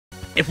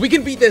If we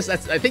can beat this, I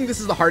think this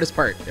is the hardest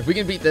part. If we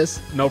can beat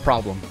this, no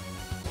problem.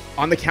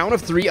 On the count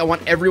of 3, I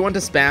want everyone to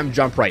spam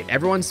jump right.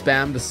 Everyone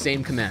spam the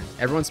same command.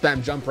 Everyone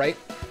spam jump right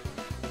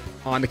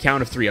on the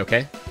count of 3,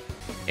 okay?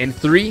 In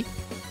 3.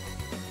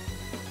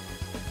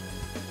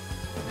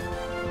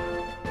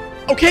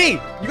 Okay!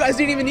 You guys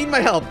didn't even need my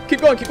help.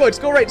 Keep going, keep going.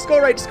 Just go right, just go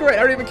right, just go right.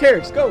 I don't even care.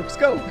 Just go, just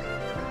go.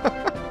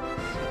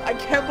 I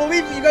can't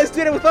believe you guys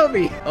did it without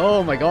me.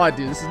 Oh my god,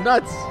 dude. This is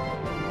nuts.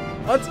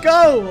 Let's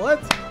go.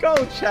 Let's go,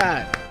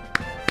 chat.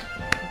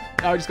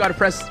 Now I just gotta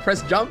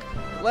press jump.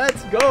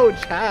 Let's go,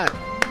 chat.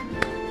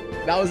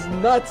 That was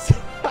nuts.